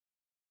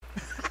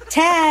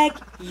Tag,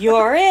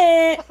 you're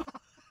it.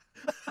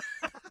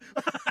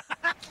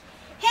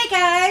 Hey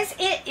guys,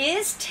 it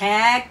is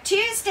Tag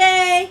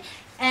Tuesday,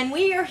 and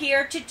we are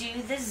here to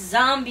do the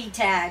zombie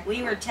tag.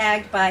 We were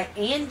tagged by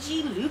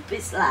Angie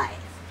Lupus Live.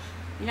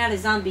 You're not a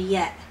zombie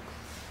yet.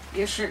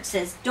 Your shirt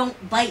says,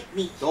 "Don't bite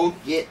me."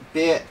 Don't get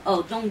bit.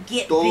 Oh, don't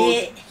get Don't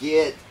bit. get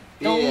bit.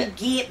 Don't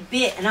get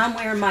bit. And I'm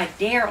wearing my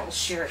Daryl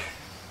shirt.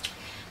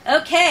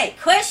 Okay,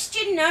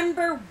 question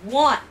number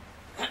 1.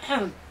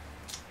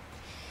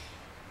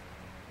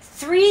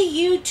 3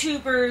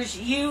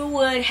 YouTubers you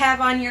would have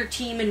on your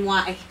team and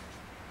why?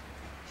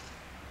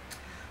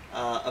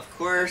 Of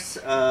course,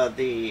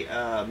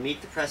 the Meet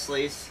the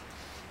Presleys.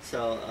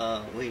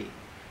 So we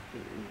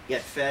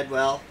get fed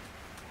well,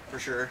 for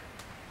sure.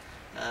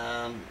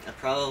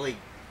 Probably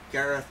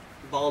Gareth,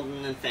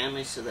 Baldwin, and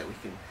family, so that we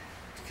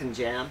can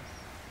jam.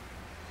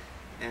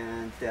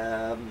 And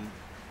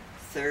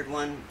third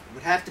one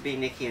would have to be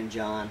Nikki and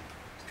John,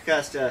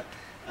 because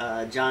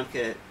John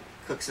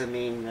cooks a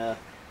mean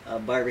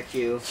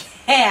barbecue.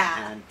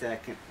 Yeah. And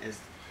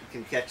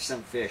can catch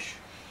some fish.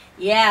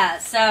 Yeah.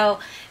 So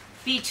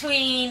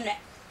between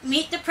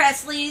Meet the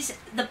Presleys,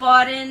 the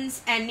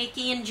Bawdens, and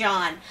Nikki and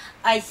John,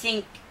 I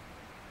think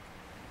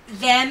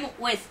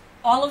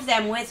all of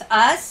them with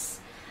us,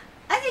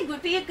 I think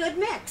would be a good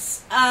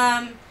mix.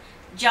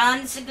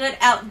 John's a good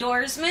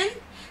outdoorsman.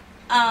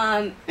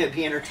 It'd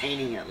be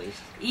entertaining, at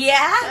least.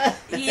 Yeah,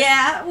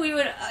 yeah, we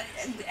would,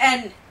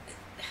 and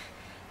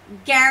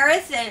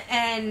Gareth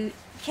and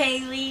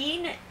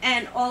Kayleen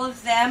and all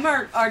of them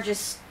are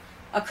just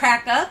a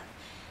crack up,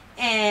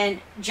 and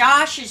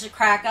Josh is a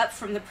crack up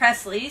from the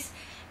Presleys,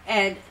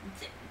 and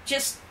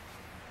just,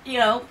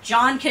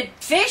 John could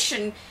fish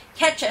and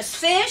catch us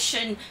fish,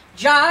 and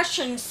Josh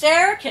and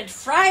Sarah could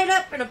fry it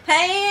up in a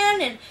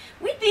pan, and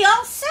we'd be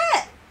all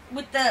set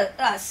with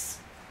us.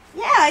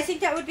 Yeah, I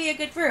think that would be a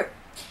good group.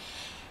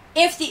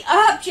 If the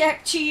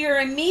object to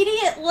your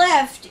immediate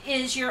left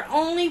is your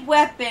only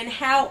weapon,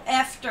 how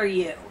effed are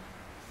you?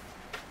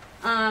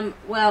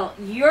 Well,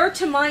 you're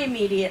to my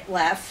immediate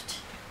left.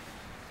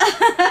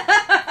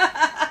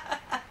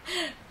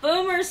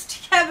 Boomer's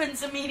to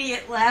Kevin's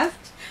immediate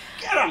left.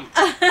 Get him!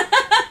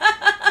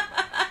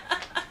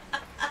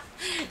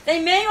 They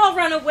may all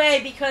run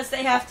away because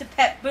they have to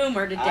pet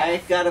Boomer to death.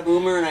 I've got a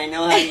boomer and I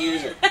know how to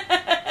use it.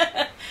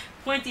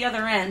 Point the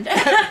other end.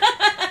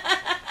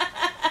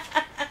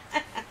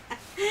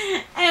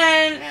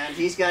 And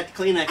he's got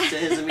Kleenex to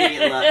his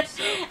immediate left.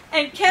 So.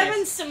 And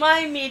Kevin's to my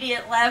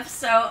immediate left,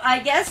 so I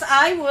guess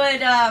I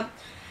would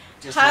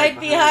Just hide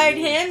behind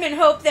him and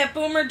hope that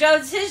Boomer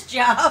does his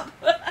job.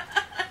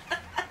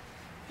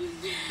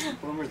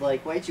 Boomer's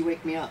like, "Why'd you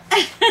wake me up?"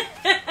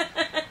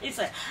 He's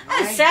like,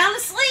 "I'm sound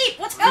asleep.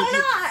 What's going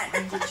on?"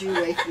 Why did you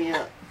wake me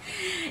up?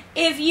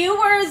 If you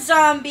were a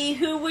zombie,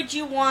 who would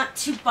you want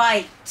to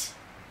bite?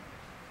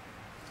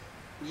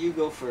 You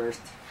go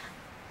first.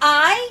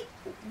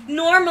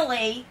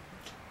 Normally,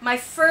 my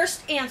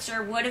first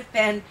answer would have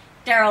been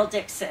Daryl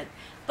Dixon,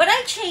 but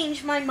I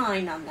changed my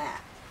mind on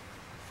that.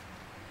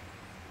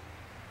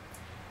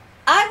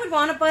 I would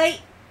want to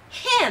bite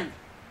him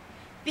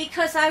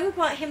because I would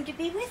want him to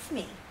be with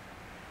me.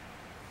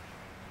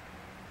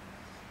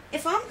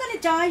 If I'm going to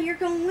die, you're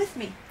going with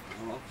me.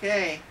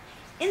 Okay.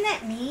 Isn't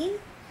that mean?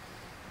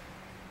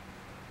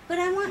 But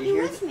I want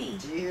you with me.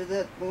 Did you hear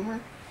that,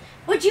 Boomer?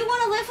 Would you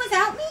want to live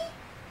without me?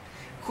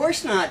 Of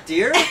course not,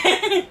 dear.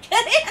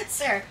 Good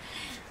answer.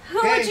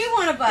 Who would you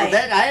want to bite?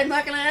 Well, I'm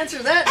not going to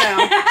answer that now.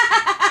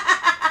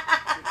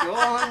 Go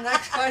on,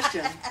 next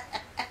question.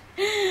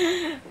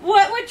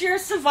 What would your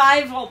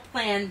survival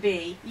plan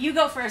be? You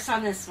go first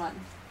on this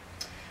one.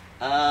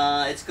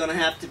 It's going to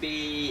have to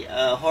be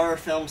horror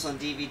films on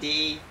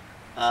DVD,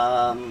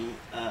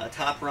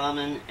 Top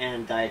Ramen,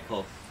 and Diet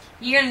Coke.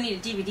 You're going to need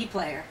a DVD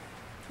player.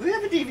 We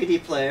have a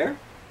DVD player.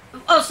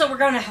 Oh, so we're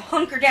going to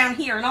hunker down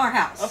here in our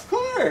house. Of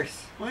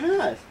course. Why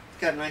not? It's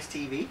got a nice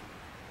TV.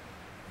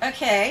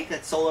 Okay.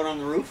 Got solar on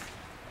the roof.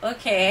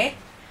 Okay.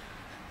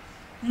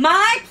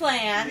 My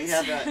plans...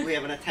 We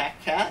have an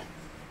attack cat.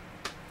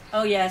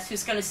 Oh, yes,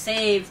 who's going to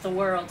save the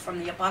world from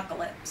the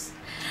apocalypse.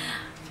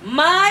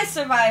 My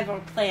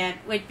survival plan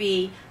would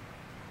be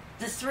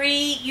the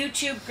 3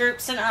 YouTube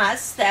groups and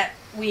us that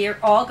we are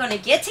all going to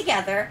get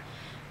together.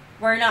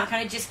 We're not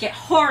going to just get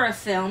horror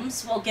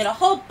films. We'll get a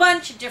whole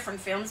bunch of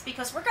different films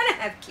because we're going to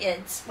have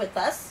kids with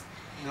us.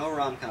 No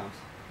rom-coms.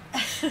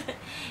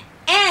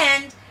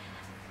 And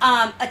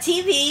a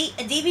TV,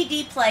 a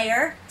DVD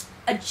player,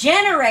 a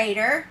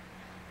generator,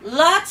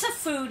 lots of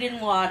food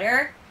and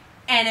water,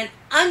 and an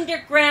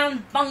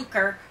underground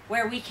bunker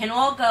where we can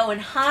all go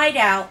and hide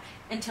out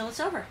until it's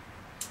over.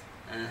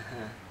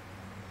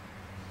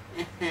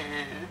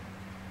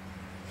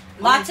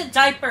 Lots of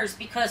diapers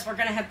because we're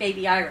going to have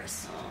baby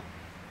Iris. Oh.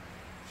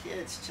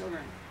 Kids,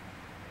 children.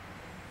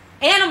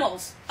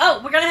 Animals.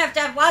 Oh, we're going to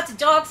have lots of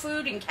dog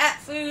food and cat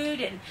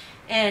food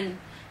and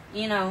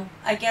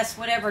I guess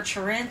whatever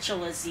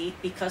tarantulas eat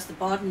because the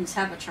Bawdens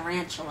have a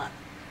tarantula.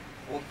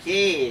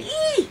 Okay.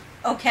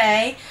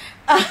 Okay.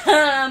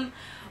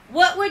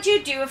 What would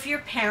you do if your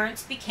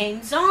parents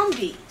became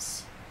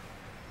zombies?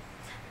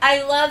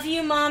 I love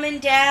you, Mom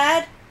and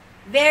Dad,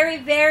 very,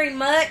 very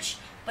much,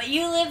 but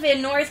you live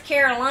in North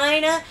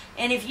Carolina,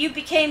 and if you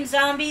became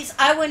zombies,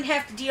 I wouldn't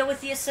have to deal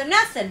with you, so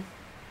nothing.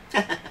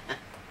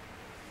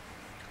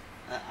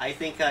 I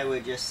think I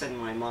would just send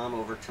my mom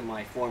over to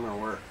my former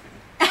work.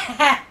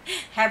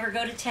 Have her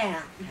go to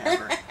town.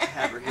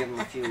 have her give them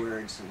a few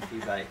words and a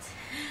few bites.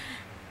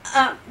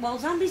 Well,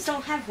 zombies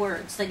don't have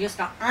words. They just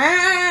go,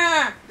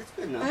 ah! That's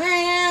good enough.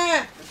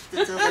 Ah!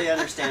 That's all they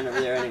understand over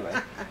there anyway.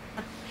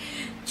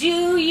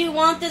 Do you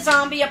want the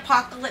zombie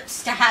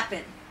apocalypse to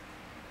happen?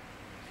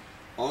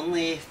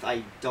 Only if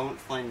I don't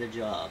find a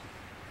job.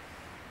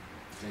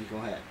 Then go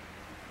ahead.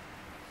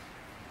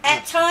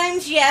 At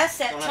times,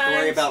 yes. At don't times, have to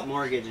worry about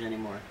mortgage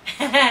anymore.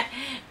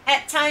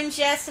 At times,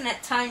 yes, and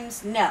at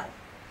times, no.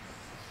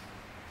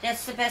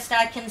 That's the best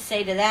I can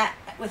say to that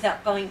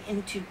without going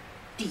into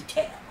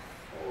detail.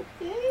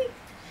 Okay.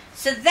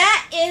 So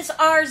that is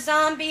our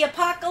zombie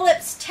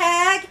apocalypse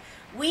tag.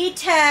 We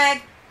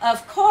tag,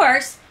 of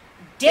course,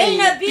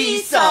 Dana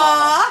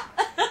Besaw,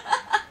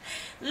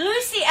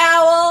 Lucy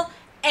Owl,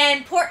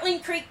 and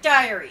Portland Creek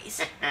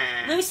Diaries.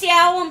 Lucy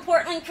Owl and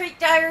Portland Creek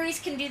Diaries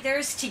can do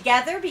theirs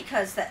together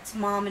because that's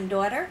mom and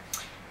daughter.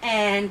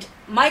 And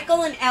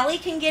Michael and Ellie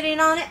can get in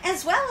on it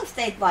as well if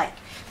they'd like.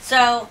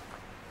 So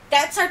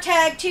that's our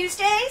Tag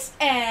Tuesdays,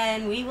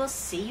 and we will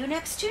see you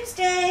next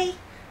Tuesday.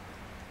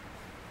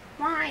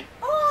 Bye.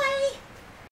 Bye.